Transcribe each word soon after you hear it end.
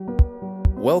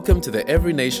Welcome to the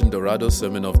Every Nation Dorado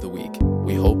Sermon of the Week.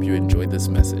 We hope you enjoyed this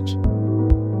message.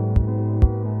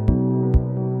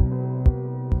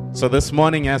 So this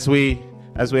morning, as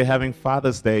we're having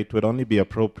Father's Day, it would only be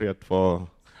appropriate for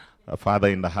a father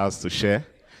in the house to share.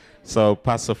 So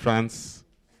Pastor Franz,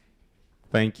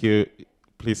 thank you.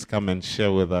 Please come and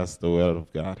share with us the Word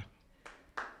of God.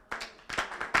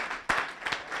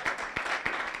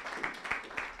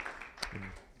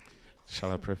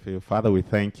 Shall I pray for you? Father, we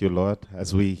thank you, Lord,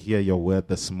 as we hear your word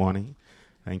this morning.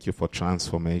 Thank you for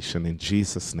transformation. In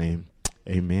Jesus' name,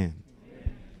 amen.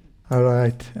 All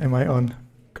right. Am I on?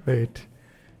 Great.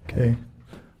 Okay.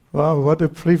 Wow, what a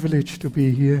privilege to be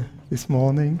here this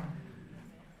morning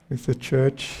with the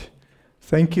church.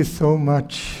 Thank you so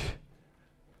much,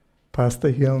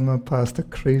 Pastor Hilmer, Pastor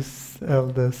Chris,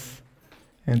 elders,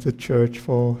 and the church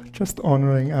for just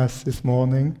honoring us this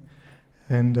morning.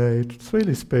 And it's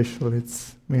really special. It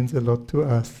means a lot to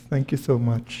us. Thank you so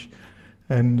much.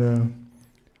 And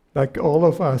like all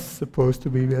of us supposed to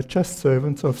be, we are just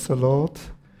servants of the Lord.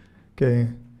 Okay.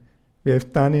 We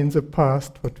have done in the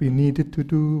past what we needed to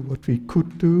do, what we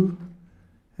could do,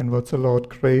 and what the Lord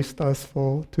graced us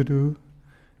for to do.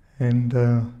 And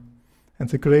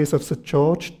the grace of the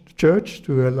church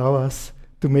to allow us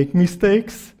to make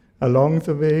mistakes along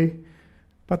the way.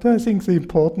 But I think the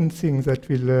important thing that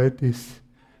we learned is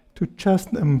to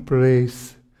just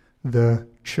embrace the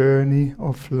journey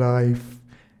of life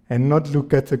and not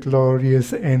look at the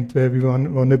glorious end where we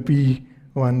want to be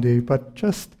one day, but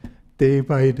just day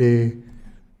by day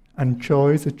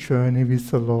enjoy the journey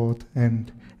with the Lord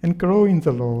and grow in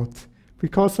the Lord,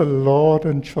 because the Lord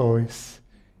enjoys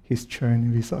his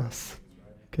journey with us.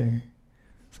 Okay.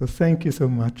 So thank you so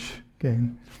much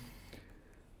again.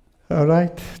 All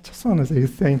right, just want to say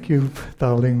thank you,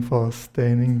 darling, for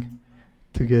standing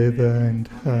together and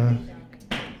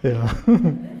yeah.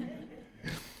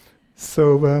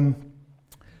 So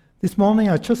this morning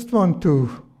I just want to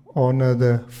honor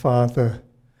the Father.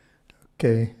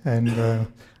 Okay, and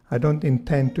I don't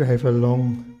intend to have a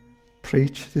long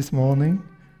preach this morning.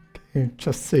 Okay,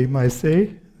 just say my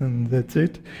say, and that's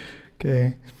it.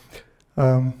 Okay,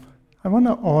 I want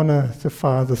to honor the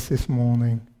fathers this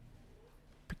morning,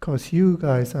 because you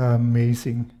guys are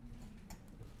amazing.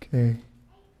 Okay.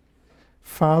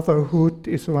 Fatherhood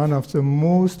is one of the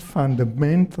most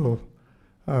fundamental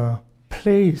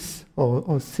place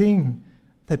or thing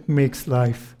that makes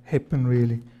life happen,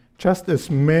 really. Just as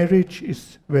marriage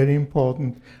is very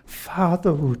important,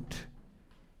 fatherhood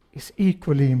is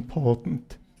equally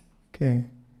important. Okay.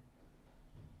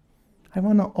 I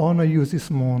want to honor you this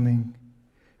morning,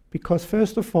 because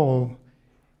first of all,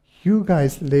 you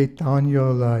guys laid down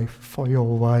your life for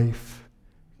your wife,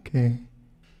 okay?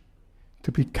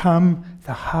 To become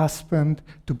the husband,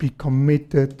 to be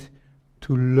committed,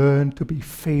 to learn to be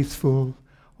faithful,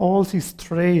 all these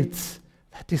traits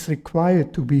that is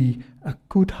required to be a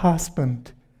good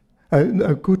husband,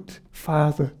 a good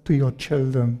father to your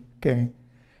children, okay?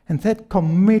 And that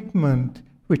commitment,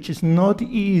 which is not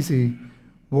easy,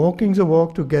 walking the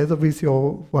walk together with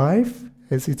your wife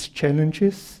has its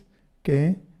challenges,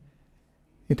 okay?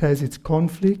 It has its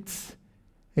conflicts,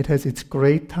 it has its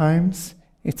great times.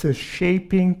 It's a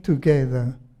shaping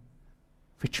together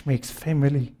which makes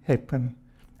family happen.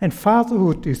 And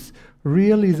fatherhood is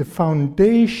really the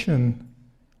foundation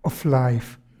of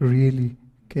life, really.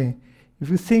 Okay. If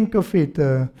you think of it,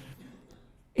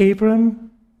 Abram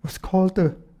was called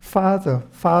the father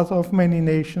of many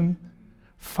nations,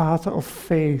 father of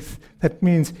faith. That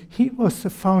means he was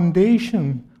the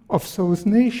foundation of those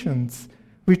nations,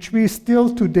 which we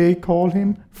still today call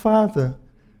him Father.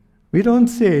 We don't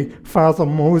say Father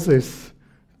Moses.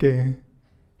 Okay.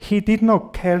 He did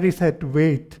not carry that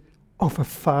weight of a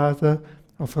father,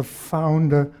 of a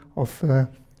founder, of a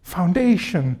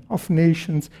foundation of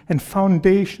nations and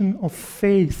foundation of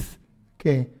faith.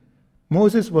 Okay.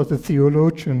 Moses was a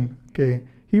theologian. Okay.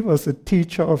 He was a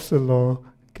teacher of the law.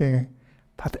 Okay.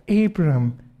 But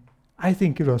Abraham, I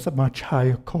think it was a much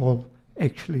higher call,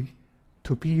 actually,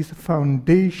 to be the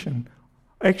foundation,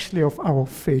 actually, of our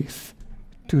faith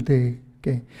today.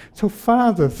 Okay. So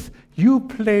fathers, you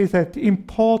play that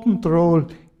important role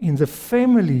in the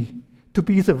family to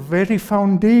be the very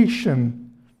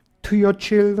foundation to your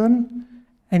children,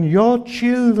 and your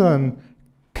children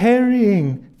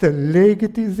carrying the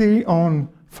legacy on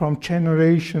from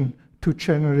generation to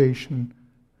generation.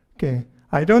 Okay.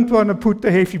 I don't want to put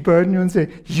the heavy burden on and say,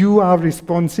 you are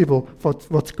responsible for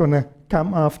what's going to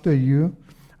come after you.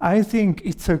 I think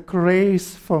it's a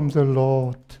grace from the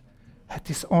Lord that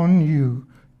is on you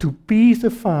to be the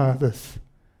fathers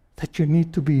that you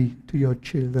need to be to your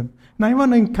children. And I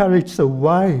want to encourage the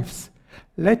wives,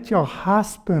 Let your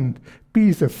husband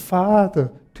be the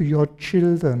father to your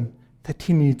children that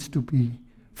he needs to be.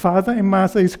 Father and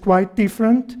mother is quite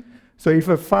different. So if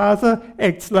a father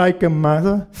acts like a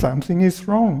mother, something is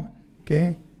wrong.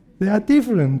 Okay? They are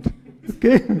different.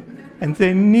 Okay? And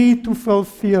they need to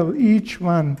fulfill each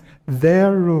one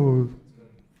their role.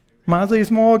 Mother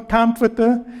is more a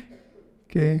comforter.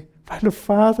 Okay? While the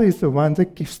father is the one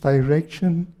that gives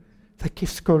direction, that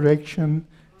gives correction,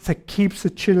 that keeps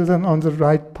the children on the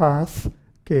right path.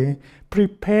 Okay?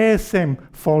 Prepares them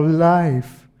for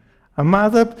life. A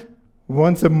mother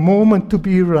wants a moment to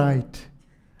be right.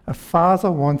 A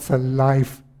father wants a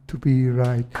life to be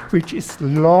right, which is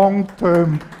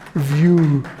long-term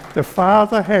view. The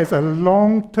father has a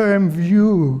long-term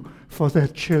view for their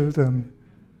children,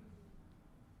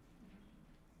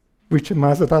 which a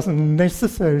mother doesn't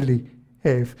necessarily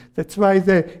have. That's why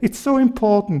it's so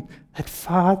important that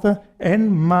father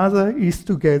and mother is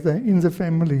together in the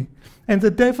family. And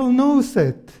the devil knows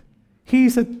that.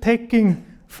 He's attacking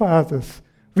fathers.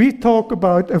 We talk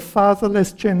about a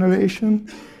fatherless generation.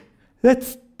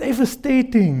 That's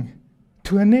devastating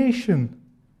to a nation.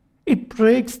 It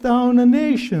breaks down a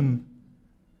nation.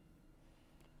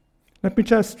 Let me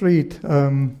just read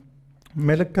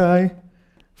Malachi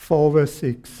 4 verse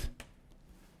 6.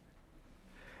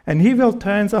 And he will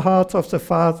turn the hearts of the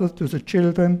fathers to the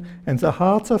children, and the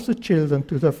hearts of the children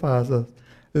to the fathers,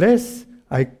 lest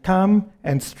I come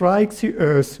and strike the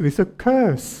earth with a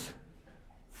curse.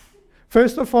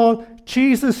 First of all,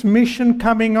 Jesus' mission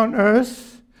coming on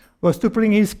earth was to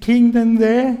bring his kingdom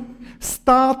there,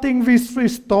 starting with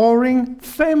restoring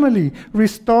family,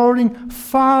 restoring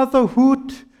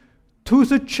fatherhood to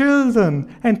the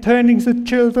children, and turning the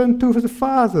children to the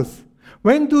fathers.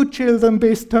 When do children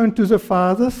best turn to the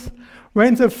fathers?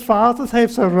 When the fathers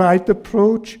have the right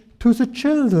approach to the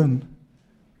children.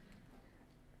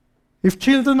 If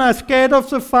children are scared of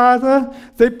the father,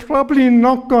 they're probably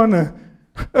not going to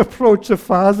approach the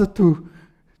father to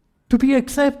be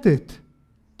accepted,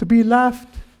 to be loved.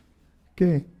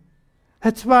 Okay.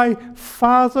 That's why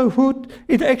fatherhood,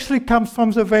 it actually comes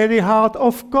from the very heart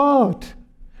of God.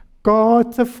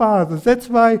 God the Father. That's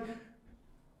why,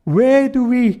 where do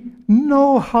we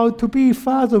know how to be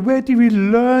father? Where do we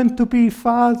learn to be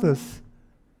fathers?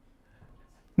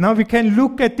 Now we can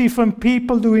look at different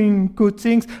people doing good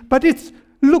things, but it's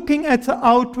looking at the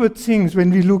outward things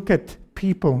when we look at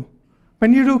people.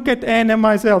 When you look at Anne and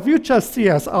myself, you just see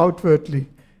us outwardly.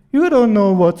 You don't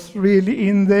know what's really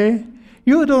in there.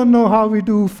 You don't know how we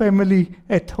do family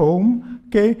at home,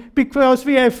 okay? Because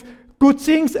we have good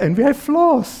things and we have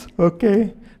flaws,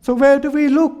 okay? So where do we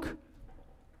look?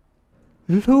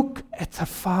 Look at the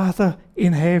Father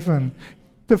in heaven.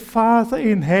 The Father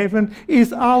in heaven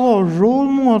is our role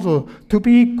model to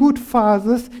be good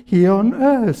fathers here on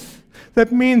earth.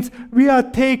 That means we are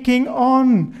taking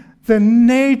on the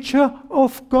nature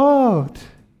of God.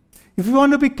 If we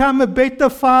want to become a better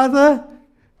father,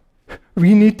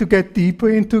 we need to get deeper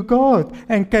into God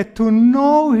and get to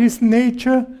know His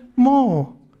nature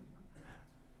more.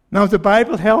 Now the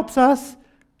Bible helps us,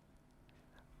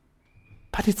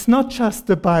 but it's not just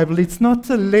the Bible, it's not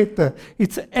the letter.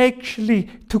 It's actually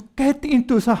to get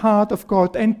into the heart of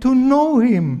God and to know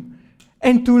Him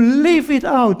and to live it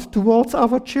out towards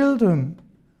our children.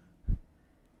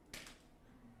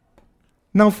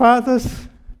 Now, fathers,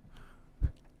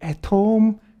 at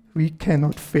home we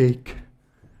cannot fake.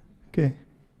 Okay.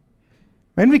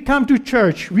 When we come to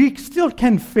church, we still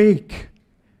can fake.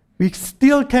 We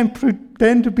still can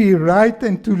pretend to be right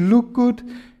and to look good.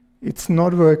 It's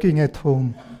not working at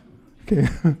home. Okay.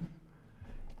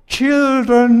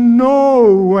 Children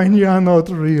know when you are not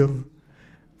real.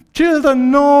 Children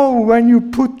know when you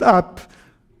put up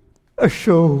a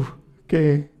show.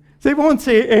 Okay. They won't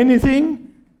say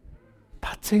anything,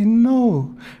 but they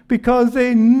know. Because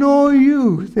they know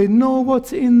you. They know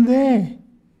what's in there.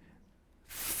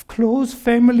 Close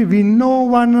family, we know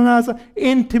one another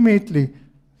intimately.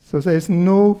 So there's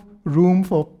no room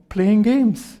for playing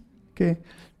games. Okay.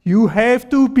 You have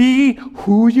to be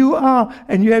who you are,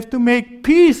 and you have to make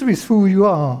peace with who you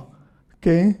are.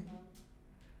 Okay?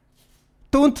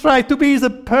 Don't try to be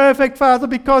the perfect father,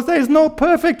 because there is no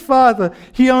perfect father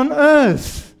here on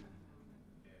earth.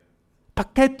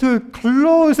 But get to as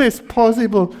close as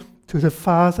possible to the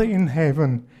Father in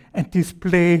heaven and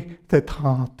display that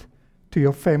heart to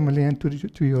your family and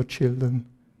to your children.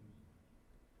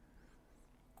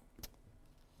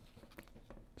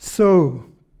 So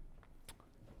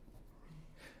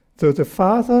the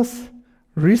fathers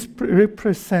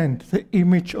represent the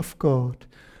image of God.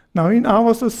 Now in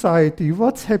our society,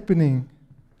 what's happening?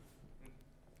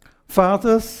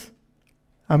 Fathers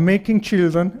are making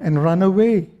children and run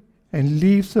away and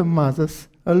leave the mothers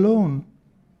alone.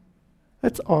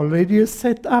 That's already a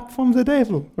setup from the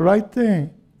devil, right there.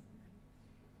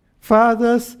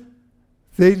 Fathers,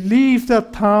 they leave their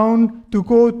town to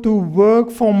go to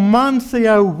work. For months they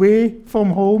are away from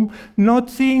home, not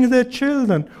seeing their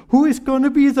children. Who is going to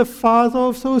be the father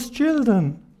of those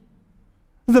children?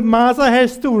 The mother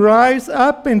has to rise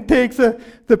up and take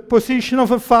the position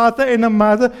of a father and a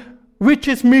mother, which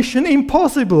is mission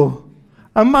impossible.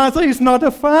 A mother is not a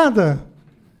father.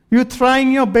 You're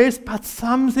trying your best, but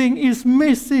something is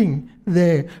missing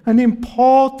there. An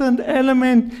important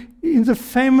element in the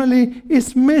family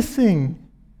is missing.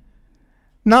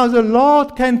 Now the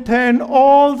Lord can turn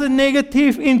all the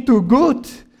negative into good.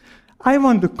 I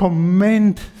want to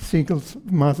commend single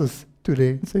mothers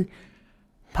today and say,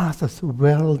 mothers,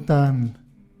 well done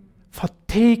for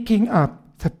taking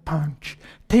up the punch,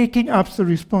 taking up the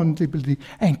responsibility,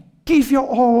 and give your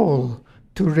all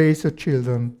to raise your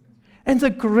children. And the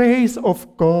grace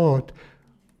of God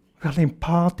will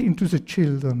impart into the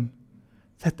children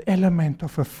that element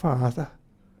of a father.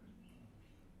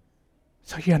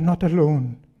 So you are not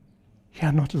alone. You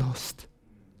are not lost.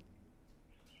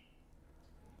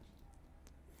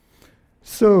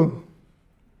 So,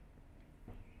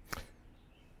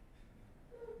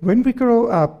 when we grow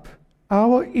up,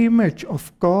 our image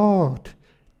of God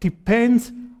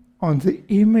depends on the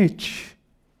image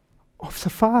of the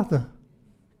Father.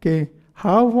 Okay,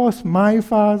 how was my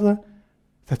father?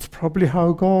 That's probably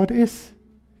how God is.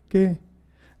 Okay.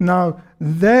 Now,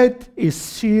 that is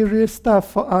serious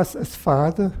stuff for us as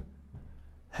father.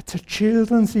 That the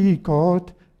children see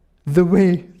God the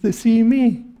way they see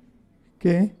me.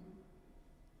 Okay?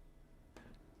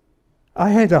 I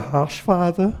had a harsh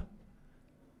father.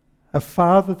 A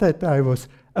father that I was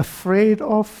afraid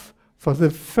of for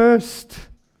the first,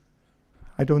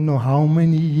 I don't know how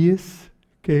many years.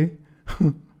 Okay?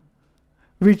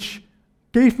 Which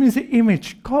gave me the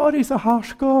image, God is a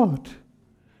harsh God.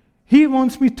 He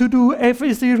wants me to do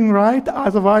everything right,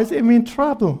 otherwise I'm in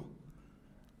trouble.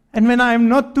 And when I'm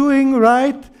not doing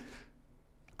right,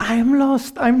 I'm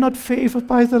lost. I'm not favored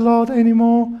by the Lord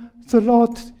anymore. The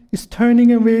Lord is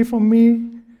turning away from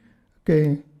me.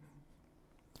 Okay.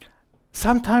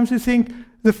 Sometimes you think,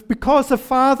 because the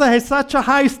Father has such a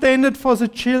high standard for the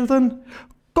children,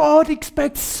 God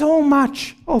expects so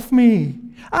much of me.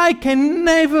 I can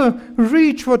never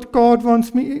reach what God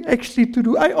wants me actually to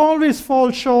do. I always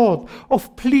fall short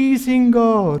of pleasing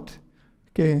God.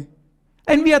 Okay.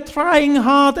 And we are trying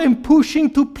hard and pushing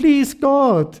to please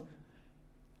God.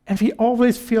 And we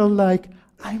always feel like,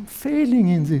 I'm failing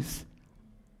in this.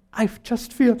 I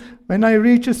just feel, when I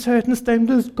reach a certain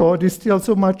standard, God is still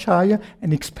so much higher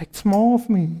and expects more of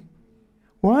me.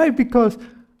 Why? Because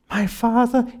my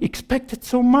Father expected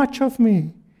so much of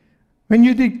me. When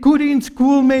you did good in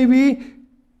school, maybe,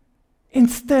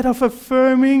 instead of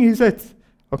affirming, he said,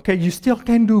 okay, you still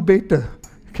can do better.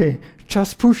 Okay,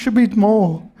 just push a bit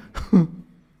more.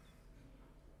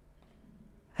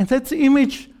 And that's the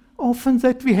image often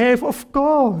that we have of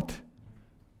God.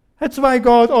 That's why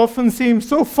God often seems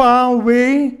so far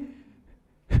away,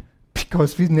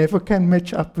 because we never can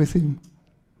match up with Him.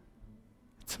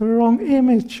 It's a wrong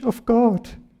image of God.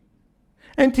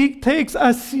 And it takes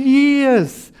us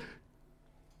years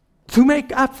to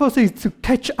make up for this, to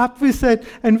catch up with that.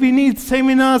 And we need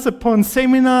seminars upon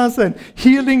seminars and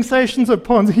healing sessions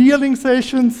upon healing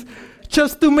sessions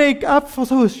just to make up for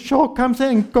those shortcomings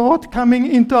and God coming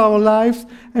into our lives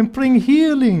and bring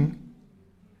healing.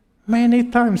 Many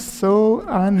times so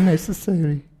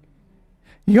unnecessary.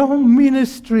 Your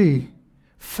ministry,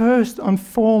 first and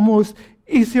foremost,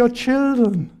 is your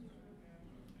children.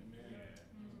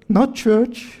 Not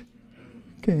church.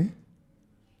 Okay.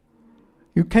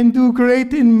 You can do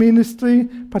great in ministry,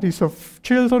 but if your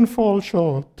children fall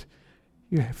short,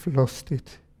 you have lost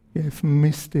it. You have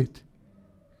missed it.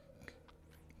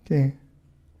 Okay.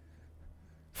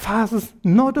 Father's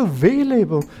not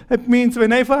available. It means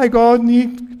whenever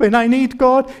when I need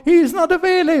God, He is not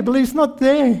available. He's not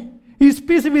there. He's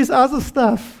busy with other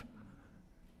stuff.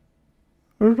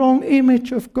 A wrong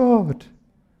image of God.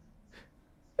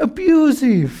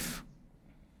 Abusive.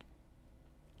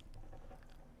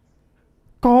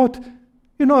 God,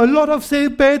 a lot of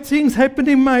bad things happen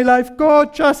in my life.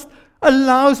 God just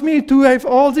allows me to have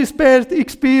all this bad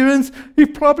experience. He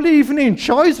probably even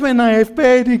enjoys when I have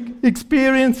bad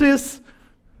experiences.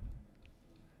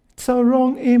 It's a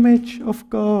wrong image of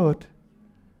God.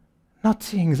 Not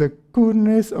seeing the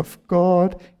goodness of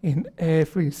God in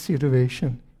every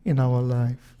situation in our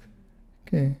life.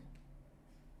 Okay.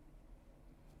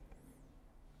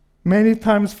 Many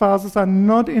times fathers are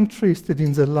not interested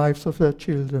in the lives of their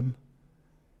children.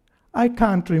 I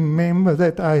can't remember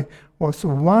that I was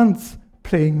once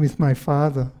playing with my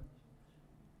father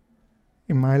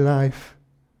in my life.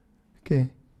 Okay.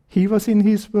 He was in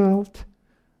his world,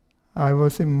 I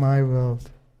was in my world.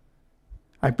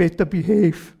 I better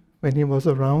behave when he was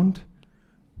around,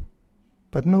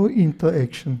 but no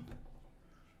interaction,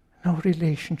 no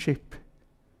relationship,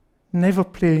 never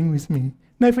playing with me,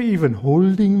 never even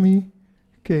holding me.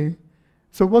 Okay.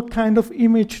 So what kind of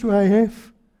image do I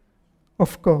have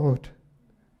of God?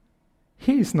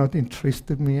 He is not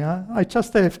interested in me. I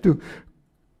just have to,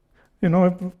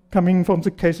 coming from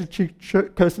the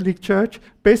Catholic Church,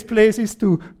 best place is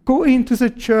to go into the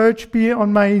church, be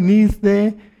on my knees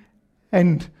there,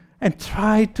 and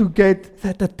try to get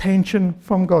that attention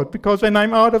from God. Because when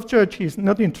I'm out of church, He's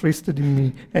not interested in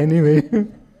me anyway.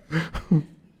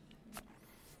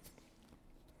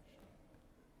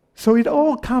 So it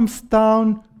all comes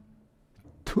down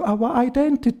to our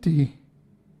identity.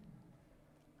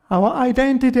 Our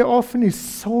identity often is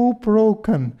so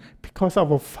broken because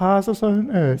our fathers on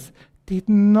earth did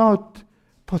not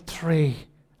portray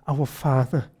our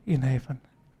Father in heaven.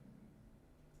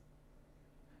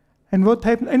 And what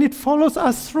happened? And it follows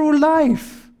us through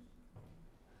life.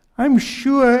 I'm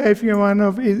sure every one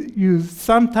of you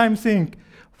sometimes think,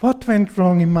 what went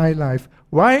wrong in my life?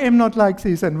 Why am I not like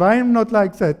this and why am I not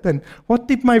like that? And what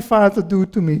did my father do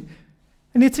to me?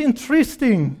 And it's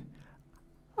interesting.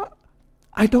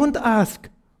 I don't ask,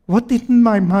 what did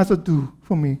my mother do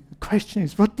for me? The question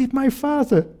is, what did my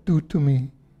father do to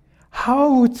me?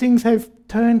 How would things have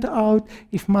turned out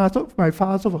if my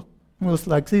father was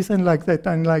like this and like that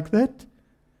and like that?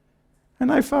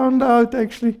 And I found out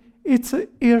actually it's an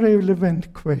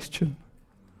irrelevant question.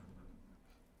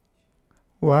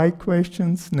 Why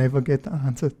questions never get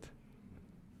answered.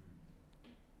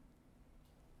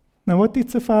 Now what did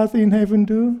the Father in heaven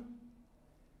do?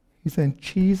 He sent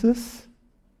Jesus.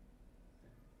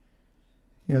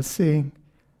 You're saying,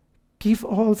 give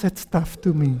all that stuff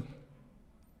to me.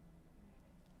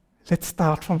 Let's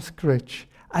start from scratch.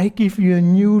 I give you a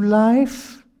new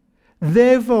life.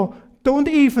 Therefore, don't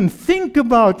even think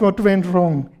about what went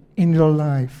wrong in your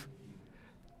life.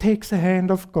 Take the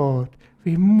hand of God.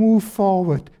 We move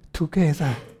forward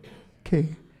together. Okay.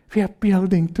 We are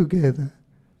building together.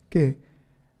 Okay.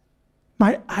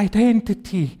 My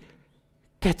identity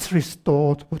gets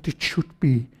restored what it should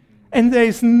be. And there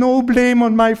is no blame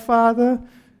on my father.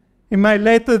 In my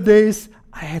later days,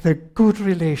 I had a good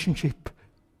relationship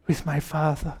with my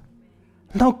father.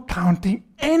 Not counting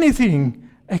anything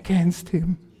against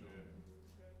him.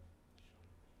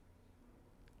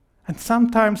 And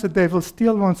sometimes the devil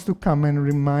still wants to come and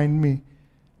remind me.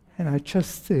 And I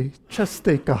just say, just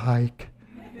take a hike.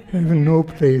 I have no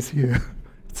place here.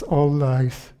 It's all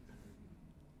lies.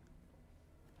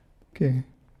 Okay.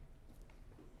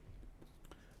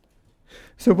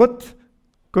 So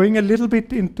going a little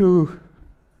bit into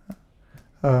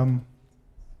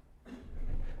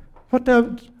what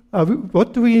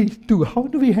do we do? How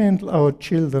do we handle our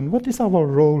children? What is our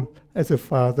role as a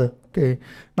father? Okay.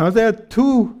 Now there are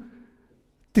two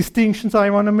distinctions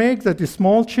I want to make. That is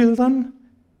small children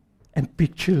and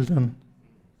big children.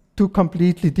 Two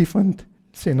completely different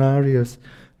scenarios.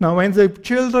 Now when the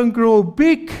children grow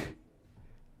big,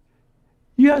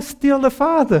 you are still the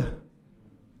father.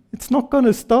 It's not going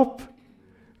to stop.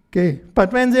 Okay.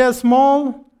 But when they are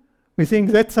small, we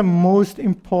think that's the most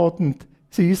important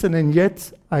season, and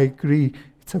yet I agree,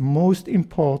 it's the most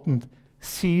important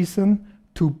season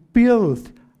to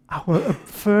build a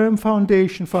firm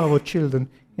foundation for our children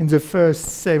in the first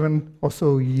 7 or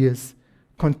so years,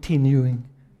 continuing.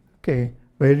 Okay,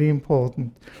 very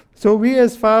important. So we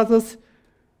as fathers,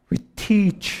 we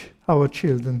teach our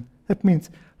children. That means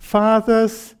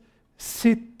fathers,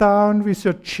 sit down with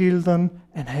your children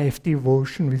and have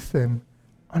devotion with them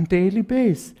on daily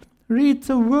basis. Read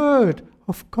the Word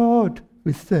of God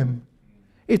with them.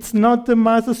 It's not the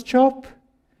mother's job,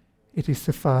 it is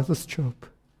the father's job.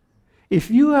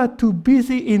 If you are too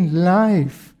busy in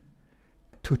life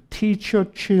to teach your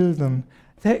children,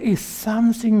 there is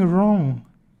something wrong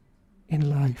in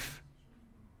life.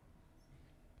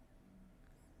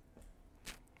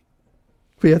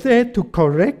 We are there to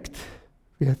correct,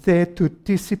 we are there to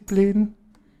discipline.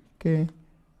 Okay?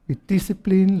 We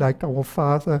discipline like our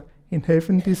Father in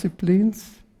heaven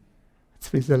disciplines.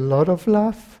 It's with a lot of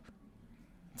love.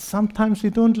 Sometimes we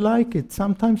don't like it.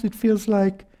 Sometimes it feels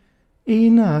like,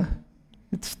 Ina,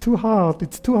 it's too hard,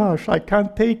 it's too harsh, I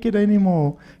can't take it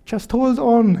anymore. Just hold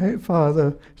on, hey,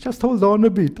 Father. Just hold on a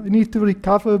bit. I need to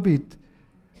recover a bit.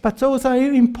 But those are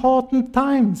important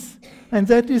times. And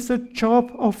that is the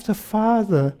job of the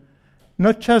father.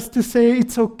 Not just to say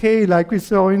it's okay, like we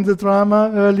saw in the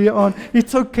drama earlier on.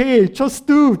 It's okay, just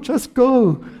do, just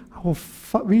go.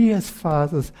 We as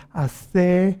fathers are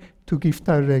there to give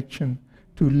direction,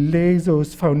 to lay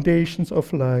those foundations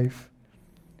of life.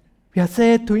 We are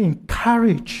there to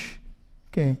encourage.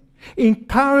 Okay?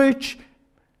 Encourage.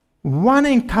 One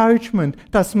encouragement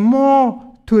does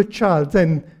more to a child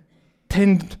than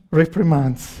 10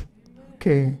 reprimands.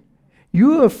 Okay?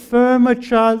 You affirm a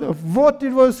child of what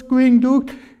it was going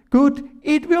good,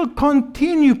 it will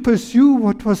continue pursue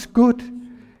what was good.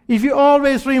 If you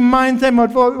always remind them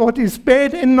of what is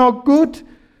bad and not good,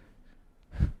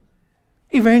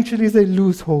 eventually they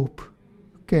lose hope.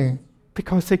 Okay?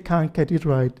 Because they can't get it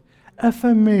right.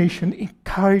 Affirmation,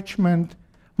 encouragement,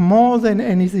 more than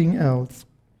anything else.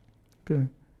 Okay?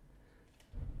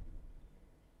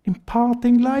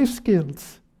 Imparting life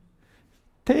skills.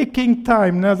 Taking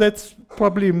time. Now that's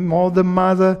probably more the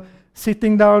mother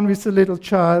sitting down with the little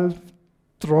child,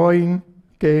 drawing,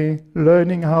 okay,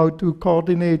 learning how to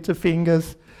coordinate the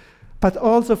fingers. But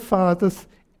also fathers,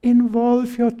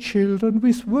 involve your children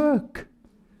with work.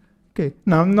 Okay.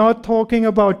 Now I'm not talking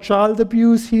about child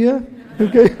abuse here.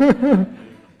 Okay.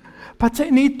 But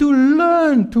they need to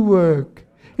learn to work.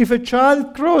 If a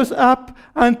child grows up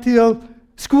until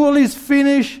school is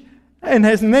finished and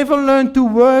has never learned to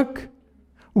work,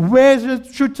 where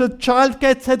should the child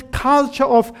get that culture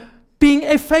of being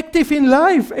effective in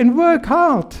life and work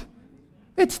hard?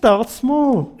 It starts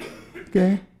small,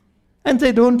 okay? And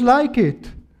they don't like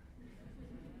it.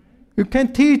 You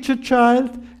can teach a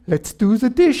child, let's do the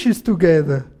dishes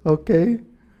together, okay?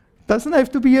 Doesn't have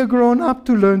to be a grown-up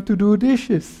to learn to do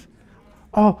dishes.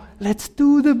 Or let's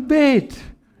do the bed.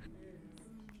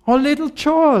 Or little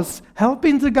chores. Help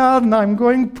in the garden. I'm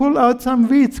going to pull out some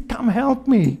weeds. Come help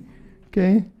me.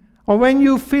 Okay? Or when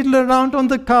you fiddle around on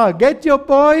the car, get your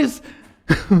boys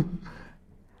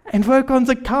and work on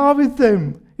the car with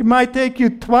them. It might take you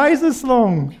twice as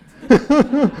long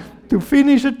to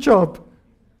finish a job.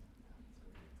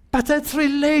 But that's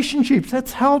relationships.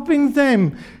 That's helping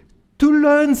them to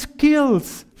learn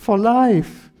skills for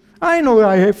life. I know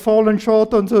I have fallen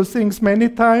short on those things many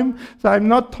times, so I'm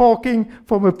not talking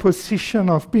from a position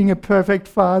of being a perfect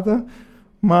father.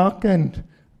 Mark and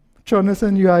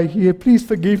Jonathan, you are here. Please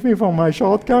forgive me for my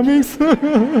shortcomings.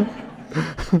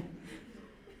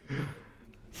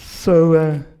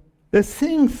 So the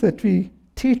things that we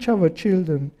teach our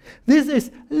children, this is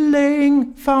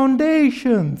laying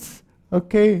foundations.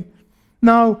 Okay?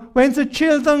 Now, when the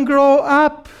children grow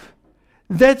up,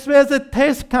 that's where the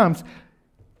test comes.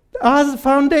 Are the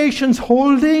foundations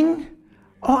holding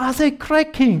or are they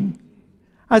cracking?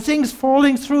 Are things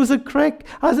falling through the crack?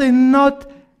 Are they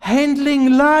not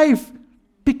handling life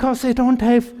because they don't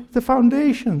have the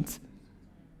foundations?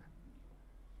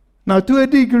 Now, to a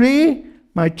degree,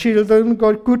 my children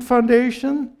got good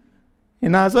foundation.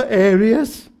 In other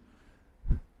areas,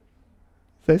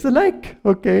 there's a lack,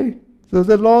 okay? So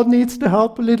the Lord needs to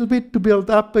help a little bit to build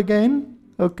up again,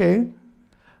 okay?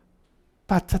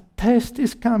 But the test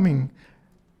is coming.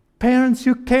 Parents,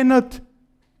 you cannot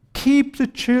keep the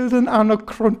children under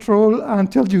control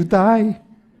until you die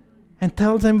and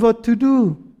tell them what to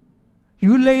do.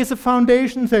 You lay the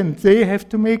foundations and they have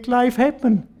to make life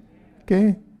happen.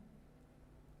 Okay?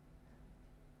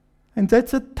 And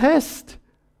that's a test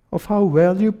of how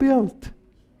well you build.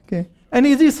 Okay? And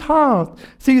it is hard.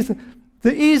 See,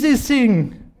 the easy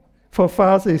thing for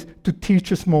fathers is to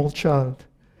teach a small child.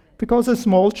 Because a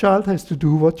small child has to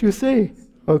do what you say,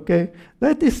 okay?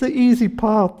 That is the easy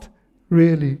part,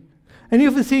 really. And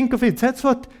if you think of it, that's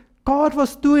what God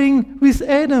was doing with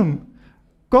Adam.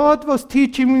 God was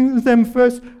teaching them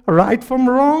first right from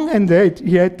wrong, and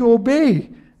he had to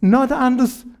obey. Not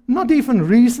even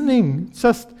reasoning,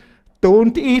 just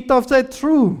don't eat of that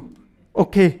tree.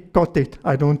 Okay, got it,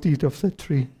 I don't eat of that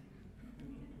tree.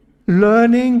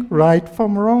 Learning right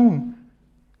from wrong.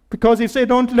 Because if they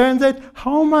don't learn that,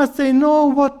 how must they know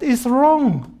what is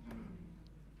wrong?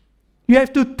 You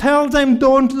have to tell them,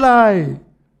 don't lie.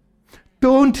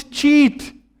 Don't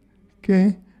cheat.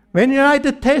 Okay? When you write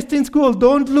a test in school,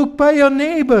 don't look by your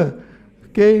neighbor.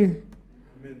 Okay?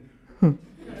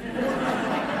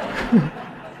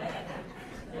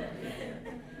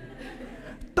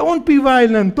 Don't be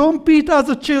violent. Don't beat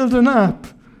other children up.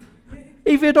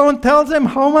 If you don't tell them,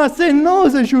 how must they know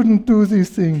they shouldn't do these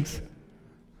things?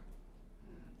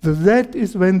 So that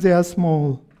is when they are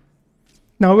small.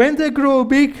 Now when they grow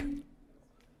big,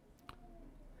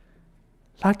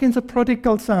 like in the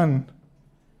prodigal son,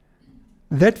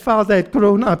 that father had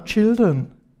grown up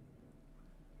children.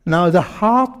 Now the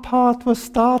hard part was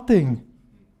starting.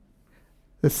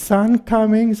 The son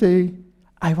coming, say,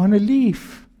 I want to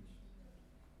leave.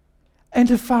 And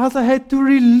the father had to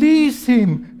release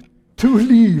him to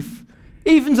leave.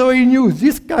 Even though he knew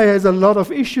this guy has a lot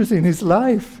of issues in his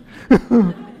life.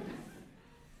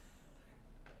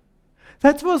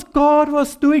 That's what God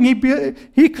was doing.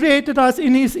 He created us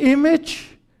in his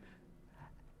image.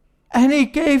 And he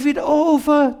gave it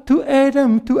over to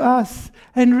Adam, to us,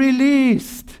 and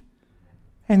released.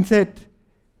 And said,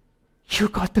 you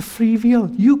got the free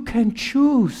will. You can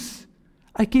choose.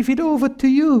 I give it over to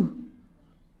you.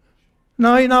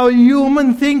 Now in our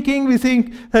human thinking, we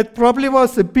think that probably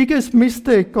was the biggest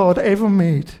mistake God ever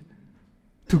made.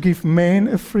 To give man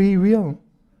a free will.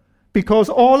 Because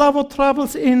all our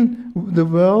troubles in the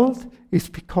world is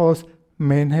because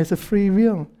man has a free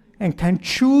will. And can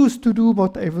choose to do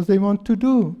whatever they want to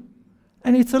do.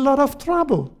 And it's a lot of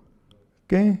trouble.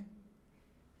 Okay?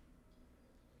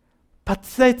 But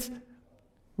that's,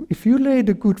 if you laid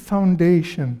a good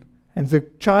foundation, and the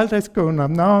child has grown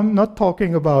up, now I'm not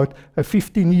talking about a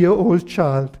 15-year-old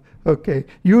child, okay?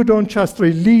 You don't just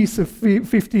release a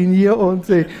 15-year-old and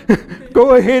say,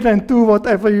 go ahead and do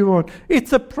whatever you want.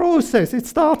 It's a process. It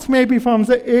starts maybe from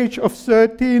the age of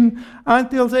 13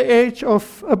 until the age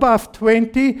of above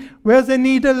 20, where they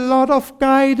need a lot of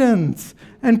guidance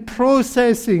and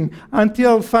processing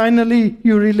until finally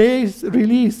you release.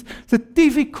 The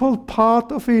difficult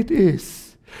part of it is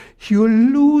you're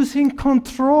losing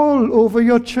control over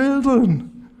your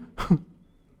children.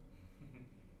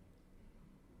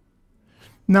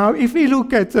 Now, if we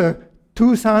look at the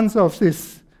two sons of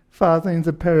this father in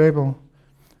the parable,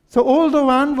 the older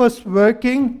one was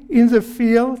working in the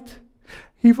field.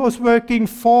 He was working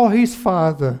for his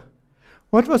father.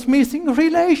 What was missing?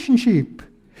 Relationship.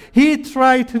 He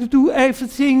tried to do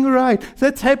everything right.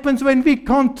 That happens when we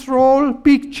control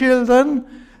big children.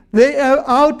 They are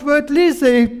outwardly,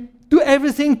 they do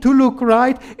everything to look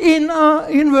right.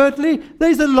 Inwardly,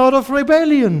 there's a lot of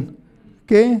rebellion.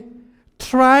 Okay?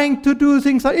 Trying to do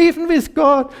things, even with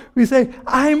God, we say,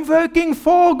 I'm working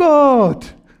for God.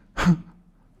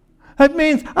 That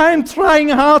means I'm trying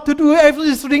hard to do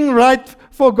everything right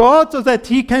for God so that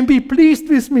He can be pleased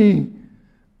with me.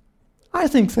 I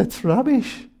think that's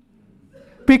rubbish.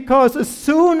 Because as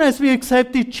soon as we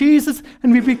accepted Jesus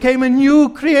and we became a new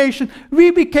creation,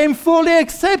 we became fully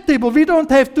acceptable. We don't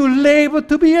have to labor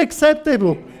to be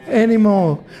acceptable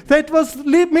anymore. That was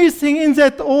missing in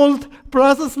that old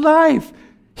brother's life.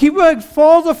 He worked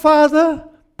for the Father,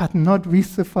 but not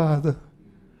with the Father.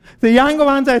 The younger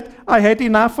one said, I had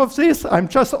enough of this. I'm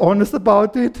just honest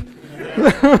about it.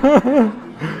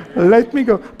 Let me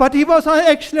go. But he was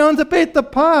actually on the better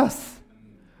path.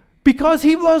 Because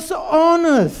he was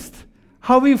honest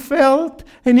how he felt.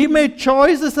 And he made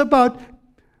choices about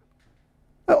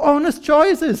honest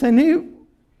choices. And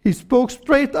he spoke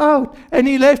straight out. And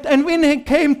he left. And when he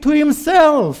came to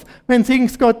himself, when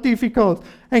things got difficult,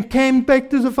 and came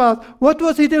back to the Father, what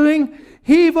was he doing?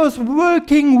 He was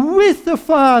working with the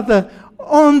Father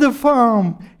on the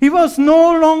farm. He was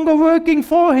no longer working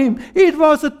for him. It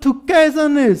was a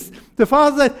togetherness. The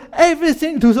Father said,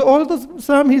 everything, to the older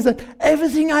son, he said,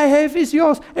 everything I have is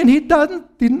yours. And he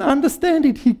didn't understand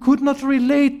it. He could not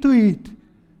relate to it.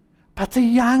 But the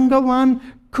younger one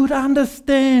could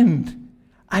understand.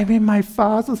 I'm in my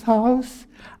Father's house.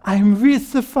 I'm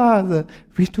with the Father.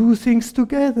 We do things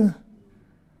together.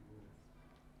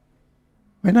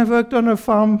 When I worked on a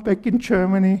farm back in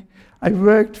Germany, I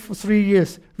worked for 3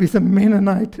 years with a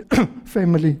Mennonite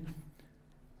family.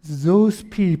 Those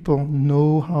people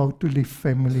know how to live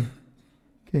family.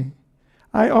 Okay.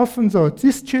 I often thought,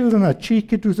 these children are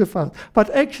cheeky to the Father. But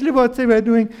actually what they were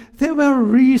doing, they were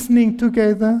reasoning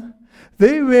together.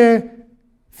 They were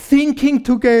thinking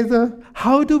together.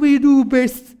 How do we do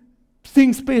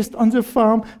things based on the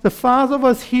farm? The Father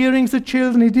was hearing the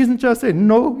children. He didn't just say,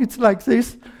 no, it's like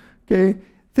this. Okay.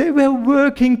 They were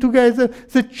working together.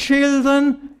 The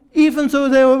children, even though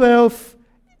they were of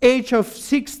age of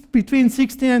between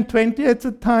 16 and 20 at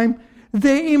the time,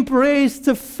 they embraced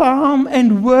the farm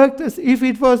and worked as if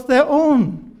it was their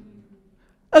own.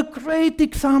 A great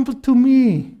example to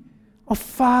me of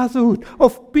fatherhood,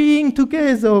 of being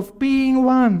together, of being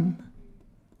one.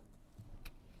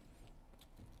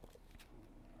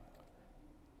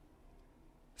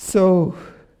 So,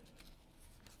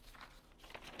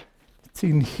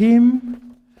 in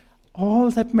Him, all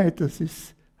that matters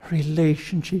is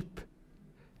relationship.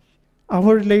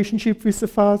 Our relationship with the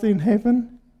Father in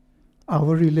heaven,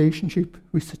 our relationship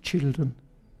with the children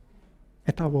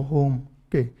at our home.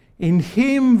 Okay. In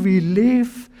Him we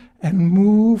live and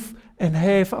move and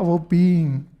have our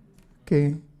being.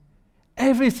 Okay.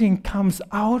 everything comes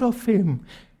out of him.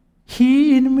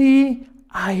 He in me,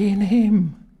 I in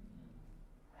him.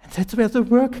 And that's where the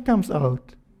work comes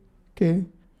out. Okay?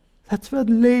 That's where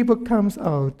labor comes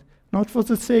out. Not for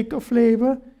the sake of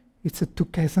labor, it's a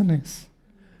togetherness.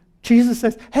 Jesus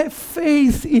says, have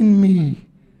faith in me.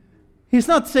 He's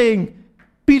not saying,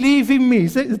 believe in me.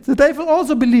 The devil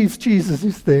also believes Jesus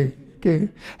is there. Okay?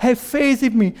 Have faith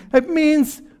in me. That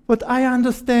means, what I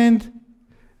understand,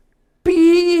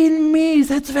 be in me.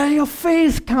 That's where your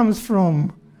faith comes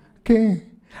from. Okay?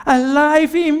 A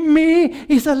life in me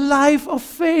is a life of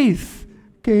faith.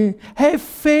 Okay? Have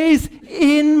faith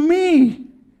in me.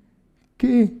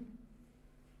 Okay?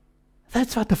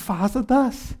 That's what the Father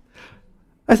does.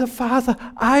 As a father,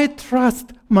 I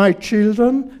trust my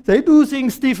children. They do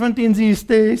things different in these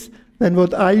days than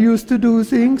what I used to do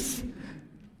things.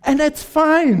 And that's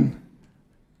fine.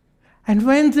 And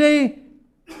when they're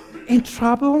in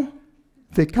trouble,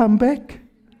 they come back.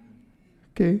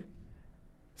 Okay?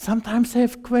 Sometimes they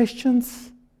have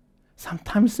questions.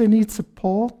 Sometimes they need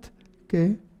support.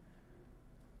 Okay?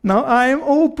 Now I am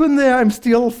open there. I'm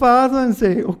still father and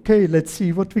say, okay, let's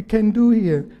see what we can do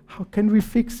here. How can we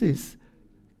fix this?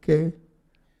 Okay?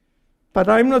 But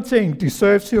I'm not saying,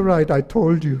 deserves you right, I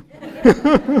told you.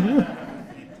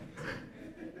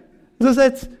 So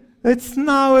that's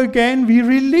now again, we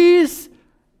release,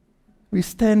 we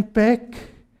stand back,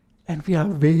 and we are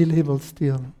available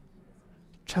still.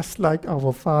 Just like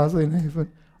our Father in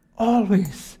heaven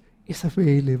always is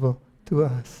available to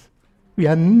us. We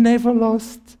are never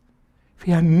lost.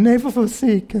 We are never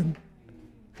forsaken.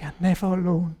 We are never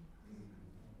alone.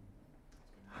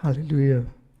 Hallelujah.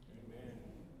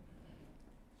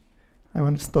 I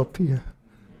want to stop here.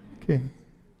 Okay.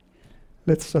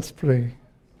 Let's just pray.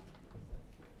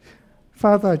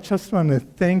 Father, I just want to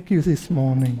thank you this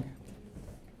morning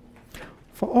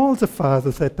for all the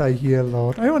fathers that are here,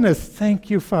 Lord. I want to thank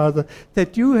you, Father,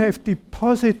 that you have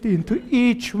deposited into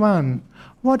each one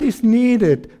what is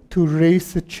needed to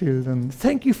raise the children.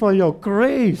 Thank you for your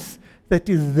grace that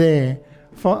is there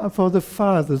for the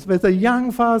fathers, whether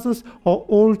young fathers or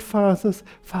old fathers.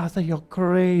 Father, your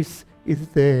grace is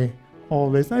there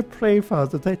always. I pray,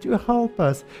 Father, that you help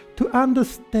us to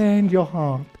understand your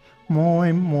heart more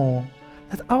and more,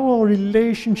 that our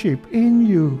relationship in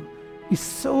you is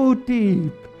so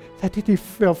deep that it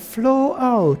will flow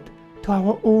out to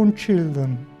our own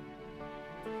children.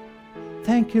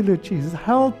 Thank you, Lord Jesus.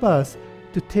 Help us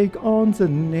to take on the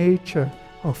nature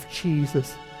of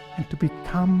Jesus and to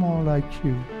become more like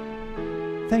you.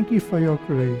 Thank you for your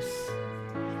grace.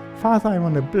 Father, I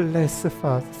want to bless the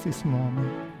fathers this morning.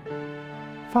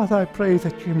 Father, I pray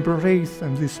that you embrace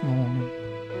them this morning.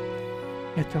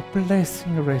 Let your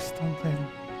blessing rest on them.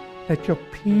 Let your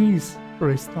peace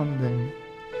rest on them.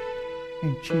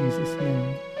 In Jesus'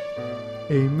 name,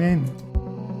 amen.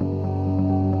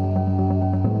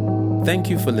 Thank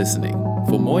you for listening.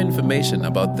 For more information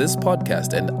about this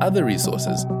podcast and other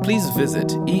resources, please visit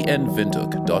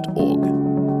enwindhoek.org.